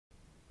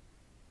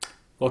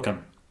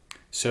Welcome.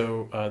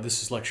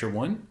 This is lecture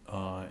one,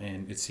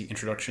 and it's the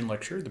introduction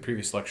lecture. The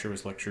previous lecture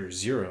was lecture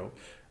zero,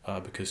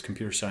 because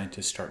computer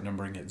scientists start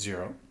numbering at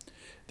zero.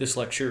 This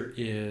lecture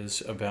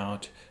is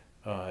about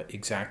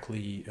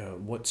exactly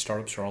what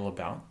startups are all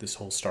about, this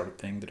whole startup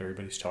thing that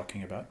everybody's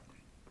talking about,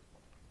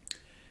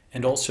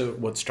 and also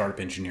what startup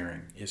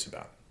engineering is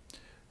about.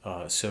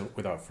 So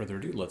without further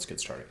ado, let's get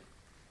started.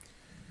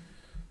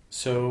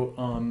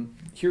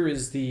 Here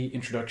is the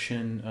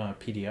introduction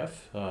PDF.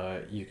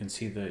 You can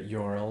see the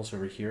URLs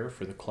over here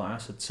for the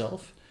class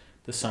itself,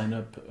 the sign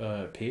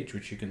up page,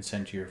 which you can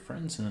send to your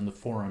friends, and then the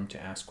forum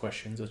to ask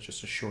questions. That's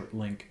just a short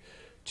link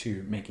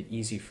to make it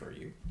easy for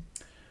you.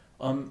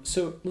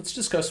 So let's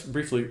discuss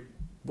briefly,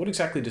 what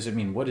exactly does it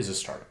mean? What is a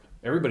startup?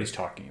 Everybody's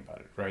talking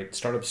about it, right?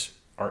 Startups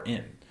are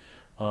in.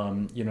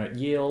 At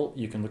Yale,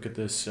 you can look at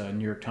this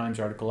New York Times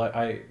article.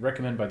 I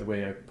recommend, by the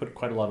way, I put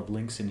quite a lot of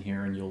links in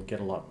here, and you'll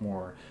get a lot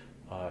more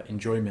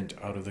enjoyment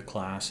out of the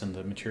class and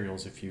the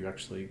materials if you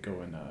actually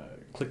go and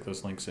click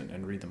those links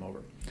and read them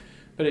over.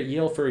 But at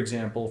Yale, for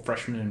example,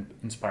 freshmen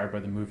inspired by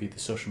the movie The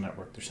Social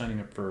Network, they're signing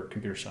up for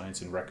computer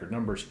science in record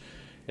numbers.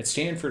 At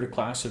Stanford, a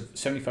class of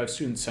 75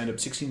 students signed up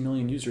 16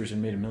 million users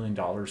and made $1 million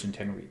in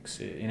 10 weeks.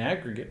 In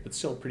aggregate, but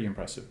still pretty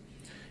impressive.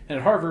 And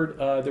at Harvard,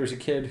 there was a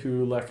kid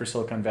who left for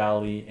Silicon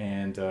Valley,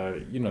 and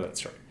you know that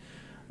story.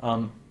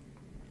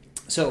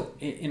 So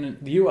in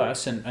the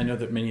U.S., and I know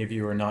that many of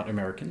you are not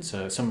Americans,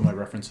 some of my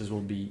references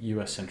will be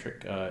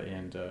U.S.-centric,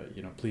 and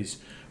please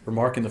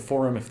remark in the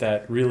forum if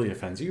that really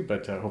offends you,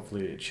 but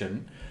hopefully it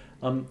shouldn't.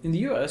 In the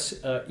U.S.,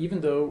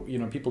 even though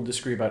people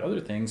disagree about other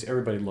things,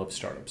 everybody loves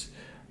startups.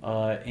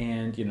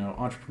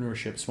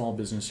 Entrepreneurship, small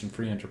business, and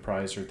free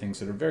enterprise are things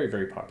that are very,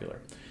 very popular.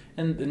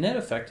 And the net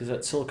effect is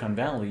that Silicon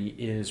Valley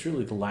is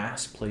really the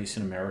last place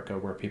in America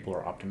where people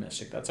are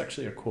optimistic. That's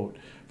actually a quote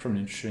from an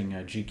interesting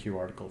GQ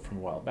article from a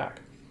while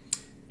back.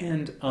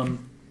 And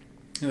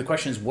the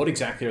question is, what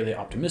exactly are they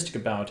optimistic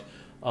about?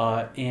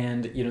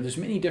 There's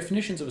many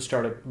definitions of a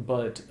startup,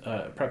 but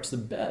perhaps the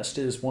best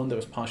is one that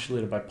was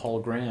postulated by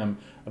Paul Graham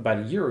about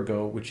a year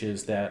ago, which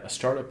is that a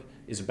startup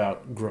is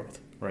about growth,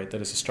 right?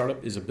 That is, a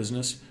startup is a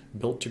business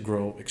built to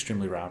grow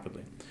extremely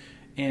rapidly.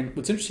 And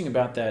what's interesting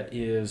about that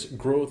is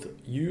growth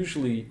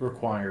usually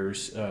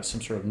requires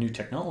some sort of new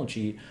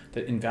technology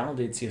that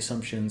invalidates the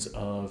assumptions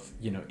of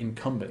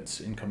incumbents,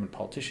 incumbent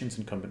politicians,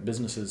 incumbent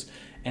businesses.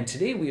 And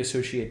today we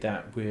associate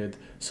that with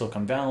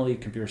Silicon Valley,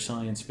 computer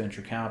science,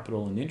 venture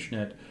capital, and the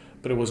internet,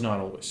 but it was not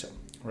always so,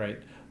 right?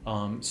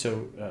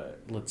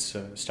 Let's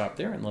stop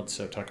there and let's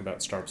talk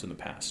about startups in the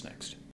past next.